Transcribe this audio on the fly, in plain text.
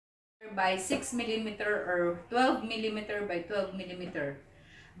by 6 mm or 12 mm by 12 mm.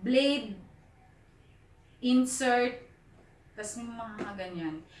 Blade, insert, tas mga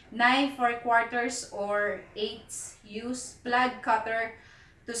ganyan. Knife for quarters or eighths. Use plug cutter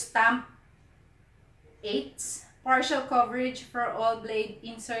to stamp eighths. Partial coverage for all blade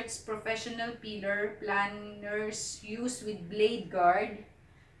inserts. Professional peeler. Planners used with blade guard.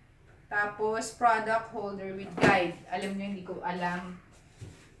 Tapos, product holder with guide. Alam nyo, hindi ko alam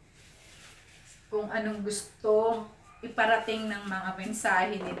kung anong gusto iparating ng mga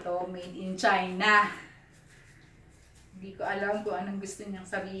mensahe nito. Made in China. Hindi ko alam kung anong gusto niyang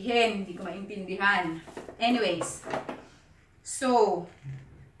sabihin. Hindi ko maintindihan. Anyways. So,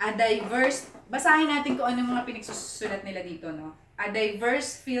 a diverse, basahin natin kung anong mga pinagsusulat nila dito, no? A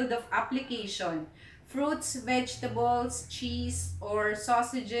diverse field of application. Fruits, vegetables, cheese, or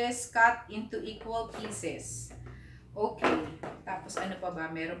sausages cut into equal pieces. Okay. Tapos ano pa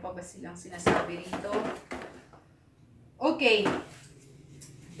ba? Meron pa ba silang sinasabi rito? Okay.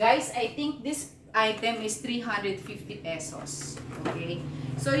 Guys, I think this item is 350 pesos. Okay?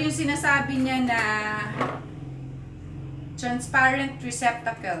 So, yung sinasabi niya na transparent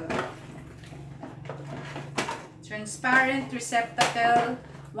receptacle. Transparent receptacle,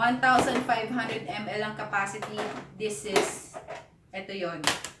 1,500 ml ang capacity. This is, ito yun.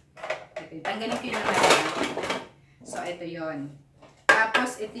 Ito, tanggalin ko yung naman. So, ito yun.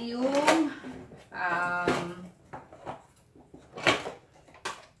 Tapos, ito yung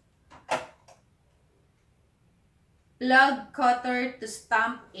plug cutter to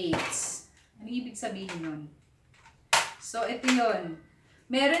stamp eighths. Ano ibig sabihin yun? So, ito yun.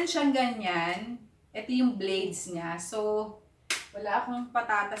 Meron siyang ganyan. Ito yung blades niya. So, wala akong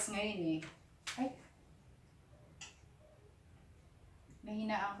patatas ngayon eh. Ay.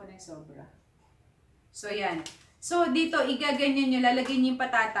 Nahinaan ko na yung sobra. So, yan. So, dito, igaganyan nyo. Lalagyan nyo yung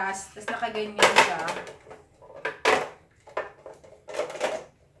patatas. Tapos, nakaganyan siya.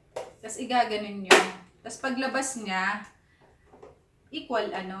 Tapos, igaganon nyo. Tapos, paglabas niya,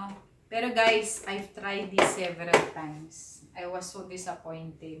 equal ano. Pero guys, I've tried this several times. I was so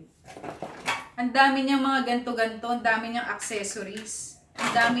disappointed. Ang dami niyang mga ganto-ganto, ang dami niyang accessories,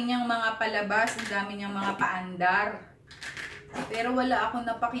 ang dami niyang mga palabas, ang dami niyang mga paandar. Pero wala akong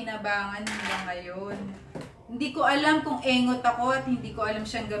napakinabangan hanggang ngayon. Hindi ko alam kung engot ako at hindi ko alam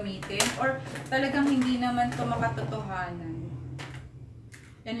siyang gamitin or talagang hindi naman ito makatotohanan.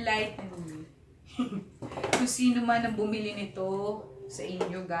 Enlighten me. Kung sino man ang bumili nito sa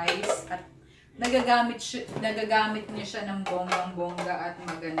inyo guys at nagagamit niyo siya ng bonggang-bongga at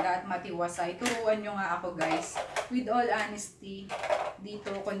maganda at matiwasay. Turuan niyo nga ako guys. With all honesty,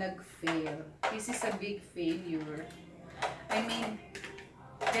 dito ako nag-fail. This is a big failure. I mean,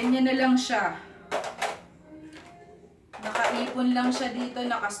 ganyan na lang siya. Nakaipon lang siya dito,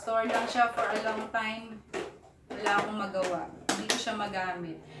 nakastore lang siya for a long time. Wala akong magawa. Hindi ko siya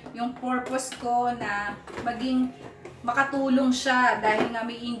magamit. Yung purpose ko na maging makatulong siya dahil nga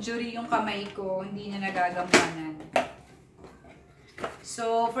may injury yung kamay ko, hindi niya nagagampanan.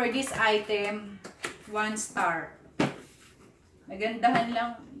 So, for this item, 1 star. Nagandahan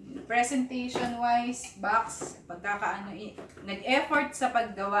lang, presentation-wise, box, pagkakaano, nag-effort sa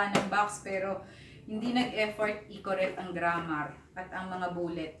paggawa ng box, pero hindi nag-effort i-correct ang grammar at ang mga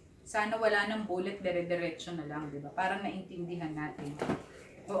bullet. Sana wala ng bullet, dire-diretso na lang, diba? Para naintindihan natin.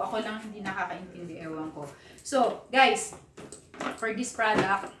 O ako lang hindi nakakaintindi, ewan ko. So, guys, for this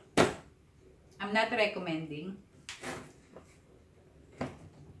product, I'm not recommending.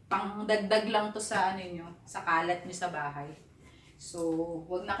 Pang-dagdag lang to sa ano nyo, sa kalat nyo sa bahay. So,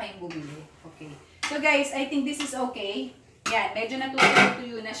 huwag na kayong bumili. Okay. So, guys, I think this is okay. Yan, medyo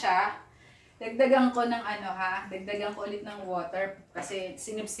natutuyo na siya. Dagdagan ko ng ano ha, dagdagan ko ulit ng water kasi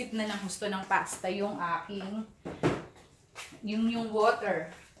sinipsip na ng gusto ng pasta yung aking yung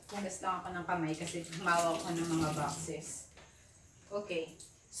water. Hugas lang ako ng kamay kasi humawa ko ng mga boxes. Okay.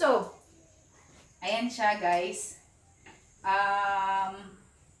 So, ayan siya guys.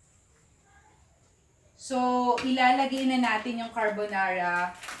 So, ilalagay na natin yung carbonara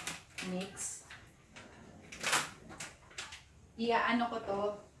mix. Iaano ko to.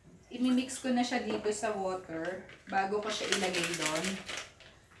 Imimix ko na siya dito sa water bago ko siya ilagay doon.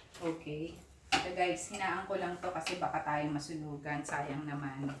 Okay. So guys, hinaan ko lang to kasi baka tayo masunugan. Sayang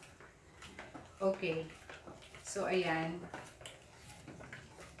naman. Okay. So, ayan.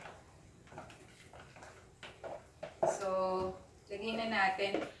 So, lagyan na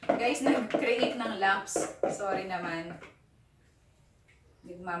natin. Guys, nag-create ng lamps. Sorry naman.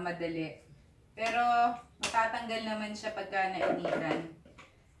 Nagmamadali. Pero, matatanggal naman siya pagka nainitan.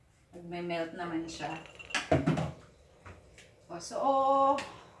 May melt naman siya. O, so,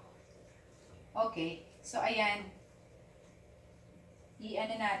 Okay. So, ayan.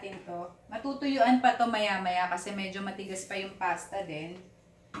 I-ano natin to. Matutuyuan pa to maya-maya kasi medyo matigas pa yung pasta din.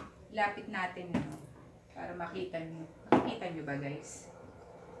 Lapit natin, ano, para makita nyo. Makikita nyo ba, guys?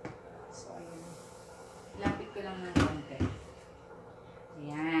 So, ayan. Lapit ko lang ng konti.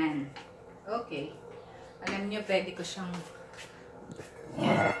 Ayan. Okay. Alam nyo, pwede ko siyang...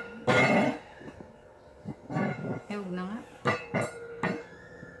 Ayan. Huwag na nga.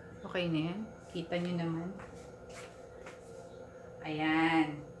 Okay na yan. Kita nyo naman.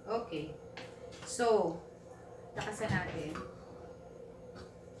 Ayan. Okay. So, lakasan natin.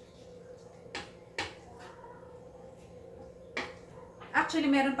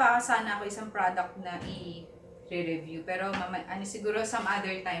 Actually, meron pa sana ako isang product na i-review. Pero siguro some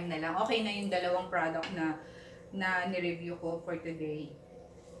other time na lang. Okay na yung dalawang product na ni-review ko for today.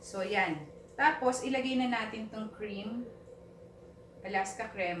 So, yan. Tapos, ilagay na natin tong cream. Alaska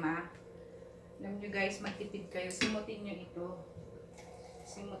crema. Alam nyo guys, magtipid kayo. Simutin nyo ito.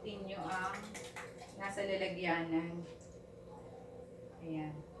 Simutin nyo ang nasa lalagyanan.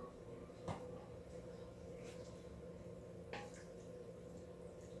 Ayan.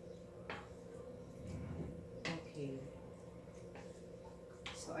 Okay.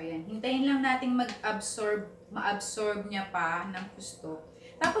 So, ayan. Hintayin lang natin ma-absorb niya pa ng gusto.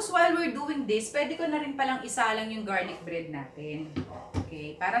 Tapos, while we're doing this, pwede ko na rin palang isalang yung garlic bread natin.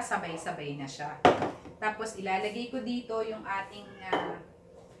 Okay? Para sabay-sabay na siya. Tapos, ilalagay ko dito yung ating...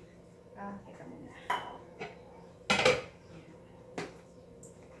 teka muna.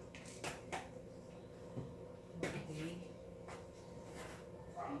 Okay.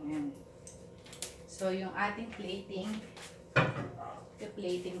 Ayan. So, yung ating plating.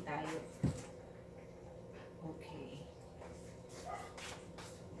 Plating tayo. Okay.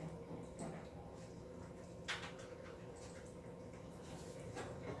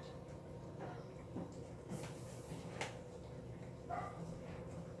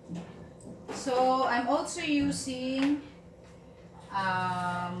 So, I'm also using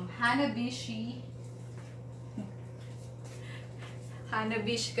Hanabishi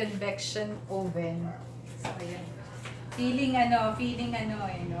convection oven. So, ayan. Feeling ano,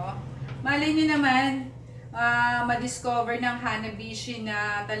 Malay nyo naman, ma-discover ng Hanabishi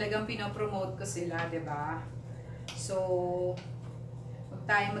na talagang pinopromote ko sila, 'di ba? So, huwag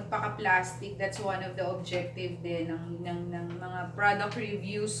tayong magpaka-plastic. That's one of the objective din ng mga product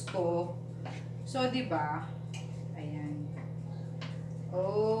reviews ko. So, 'di ba? Ayan.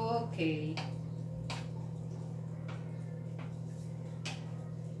 Okay.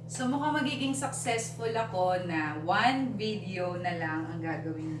 So, mukhang magiging successful ako na one video na lang ang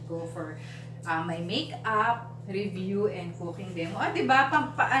gagawin ko for my makeup, review, and cooking demo. Ah, diba?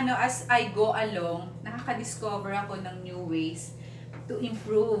 Paano, as I go along, nakaka-discover ako ng new ways to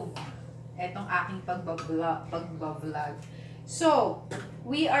improve etong aking pagbablog. So,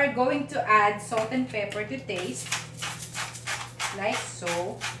 we are going to add salt and pepper to taste. Like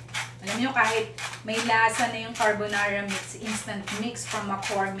so. Alam nyo, kahit may lasa na yung carbonara mix, instant mix from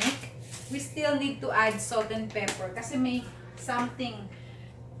McCormick, we still need to add salt and pepper kasi may something,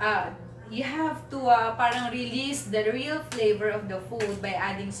 you have to parang release the real flavor of the food by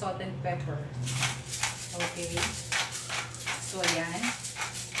adding salt and pepper. Okay. So, ayan.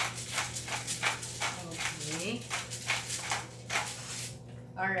 Okay.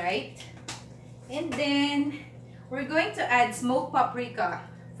 Alright. And then, we're going to add smoked paprika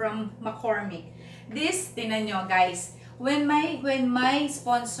from McCormick. This, tinan nyo guys, when my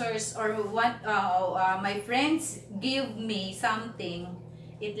sponsors or my friends give me something,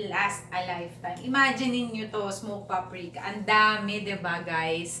 it lasts a lifetime. Imagine niyo to, smoked paprika. Ang dami, diba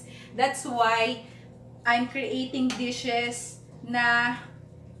guys? That's why I'm creating dishes na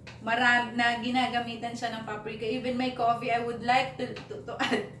ginagamitan siya ng paprika. Even my coffee, I would like to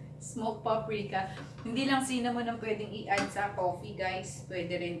add smoked paprika. Hindi lang cinnamon ang pwedeng i-add sa coffee, guys.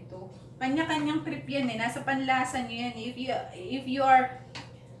 Pwede rin to. Kanya-kanyang trip yan eh. Nasa panlasa nyo yan. If you are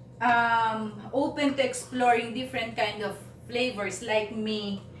open to exploring different kind of flavors like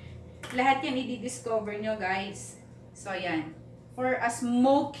me, lahat yan i-discover nyo, guys. So, yan. For a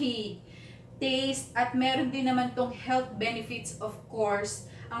smoky taste at meron din naman tong health benefits, of course.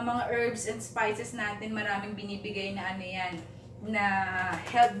 Ang mga herbs and spices natin, maraming binibigay na ano yan, na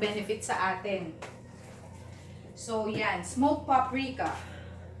health benefit sa atin. So, yan. Smoked paprika.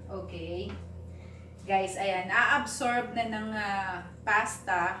 Okay. Guys, ayan. Na-absorb na ng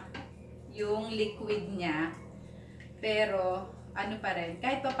pasta yung liquid niya. Pero, ano pa rin.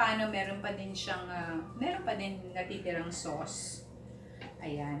 Kahit pa paano, meron pa din siyang, meron pa din natitirang sauce.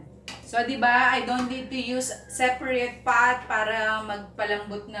 Ayan. So, di ba, I don't need to use separate pot para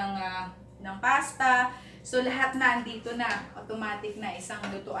magpalambot ng ng pasta. So, lahat na andito na. Automatic na, isang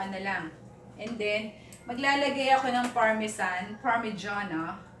lutuan na lang. And then, maglalagay ako ng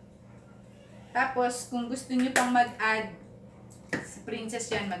parmigiana. Tapos, kung gusto nyo pang mag-add, si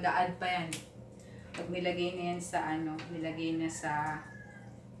Princess yan, mag-a-add pa yan. Pag nilagay na yan sa nilagay na sa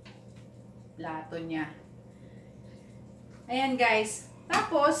plato niya. Ayan guys.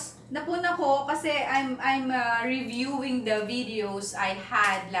 Tapos, napuna ko kasi I'm reviewing the videos I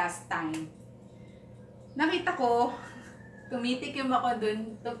had last time. Nakita ko, tumitikim ako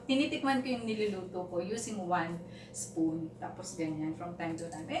dun, tinitikman ko yung niluluto ko using 1 spoon. Tapos ganyan, from time to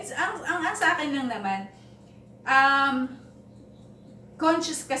time. Ang sa akin lang naman,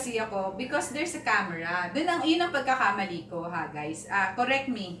 conscious kasi ako because there's a camera. Yun ang pagkakamali ko ha guys. Correct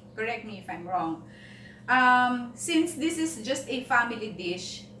me if I'm wrong. Since this is just a family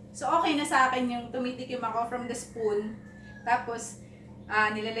dish, so okay na sa akin yung tumitikim ako from the spoon. Tapos,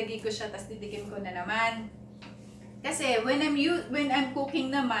 nilalagay ko siya, tapos titikim ko na naman. Kasi when I'm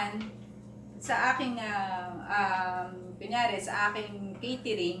cooking naman sa aking kunyari sa aking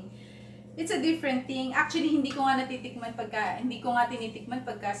catering, it's a different thing. Actually, hindi ko nga tinitikman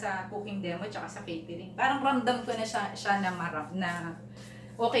pagka sa cooking demo tsaka sa catering. Parang ramdam ko na siya na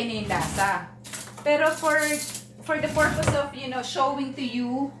okay na yung lasa. Pero for the purpose of, showing to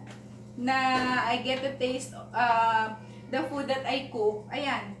you na I get to taste the food that I cook,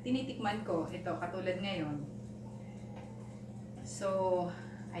 ayan, tinitikman ko. Ito, katulad ngayon. So,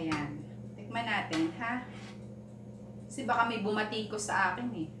 ayan. Tikman natin, ha? Kasi baka may bumatikos sa akin,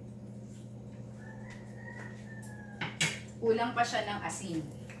 eh. Kulang pa siya ng asin.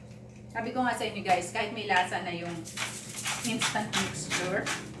 Sabi ko nga sa inyo, guys, kahit may lasa na yung instant mixture,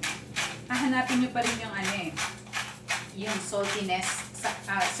 hahanapin nyo pa rin yung yung saltiness,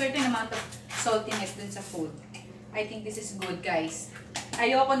 certain amount of saltiness dun sa food. I think this is good, guys.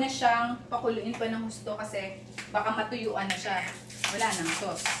 Ayoko na siyang pakuluin pa ng husto kasi baka matuyuan na siya. Wala nang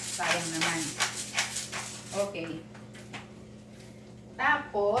sauce. Sayang naman. Okay.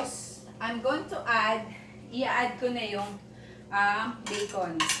 Tapos, I'm going to i-add ko na yung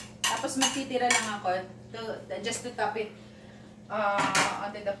bacon. Tapos magtitira lang ako just to top it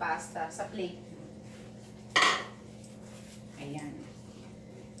onto the pasta sa plate. Ayan.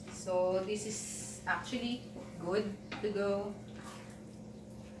 So, this is actually good to go.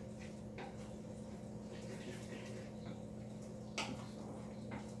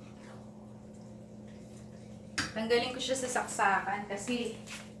 Tanggalin ko siya sa saksakan kasi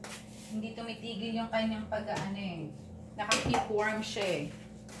hindi tumitigil yung kanyang pag-ano eh. Naka-keep warm siya eh.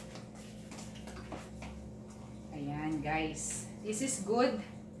 Ayan guys. This is good.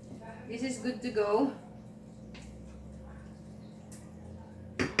 This is good to go.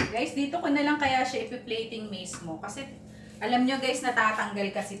 Guys, dito ko na lang kaya siya ipi-plating mismo. Kasi, alam nyo guys,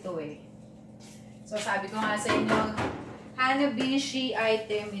 natatanggal kasi ito eh. So, sabi ko nga sa inyo, Hanabishi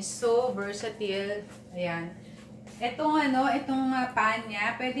item is so versatile. Ayan. Itong pan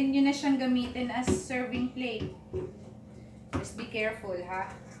niya, pwede nyo na siyang gamitin as serving plate. Just be careful,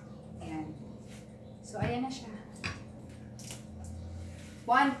 ha? Ayan. So, ayan na siya.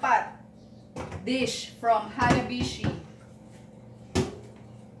 1 pot dish from Hanabishi.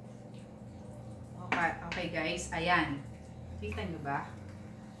 Okay guys, ayan. Kita nyo ba?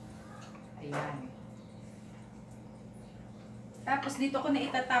 Ayan. Tapos dito ko na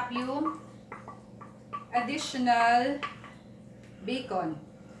itatap yung additional bacon.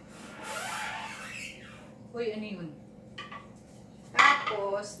 Uy, ano yun?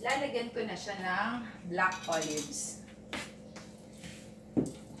 Tapos, lalagyan ko na siya ng black olives.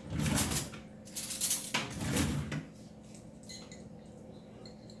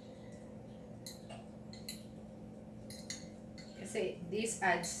 Kasi this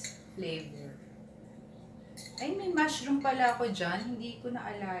adds flavor. Ay, may mushroom pala ako dyan. Hindi ko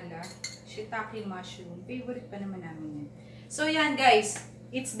naalala. Shiitake mushroom. Favorite pa naman namin yan. So, yan guys.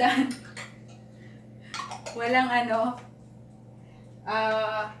 It's done. Walang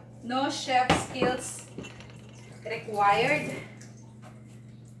no chef skills required.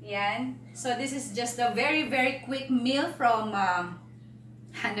 Yan. So, this is just a very, very quick meal from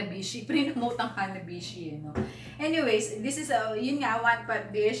Hanabishi. Pre-promote ang Hanabishi, Anyways, this is yun nga, 1 pot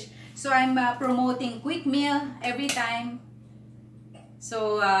dish. So, I'm promoting quick meal every time.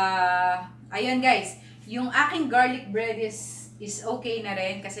 So, ayun guys. Yung aking garlic bread is okay na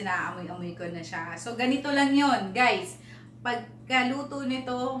rin kasi naaamoy-amoy ko na siya. So, ganito lang yun, guys. Pagkaluto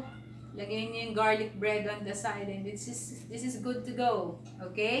nito, lagay niyo yung garlic bread on the side and this is good to go.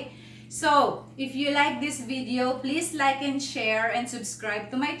 Okay? So, if you like this video, please like and share and subscribe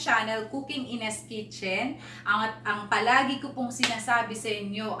to my channel, Cooking Ina's Kitchen. Ang palagi ko pong sinasabi sa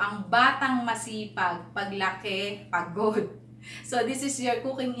inyo, ang batang masipag, paglaki, pagod. So, this is your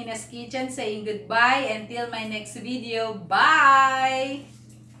Cooking Ina's Kitchen saying goodbye until my next video. Bye!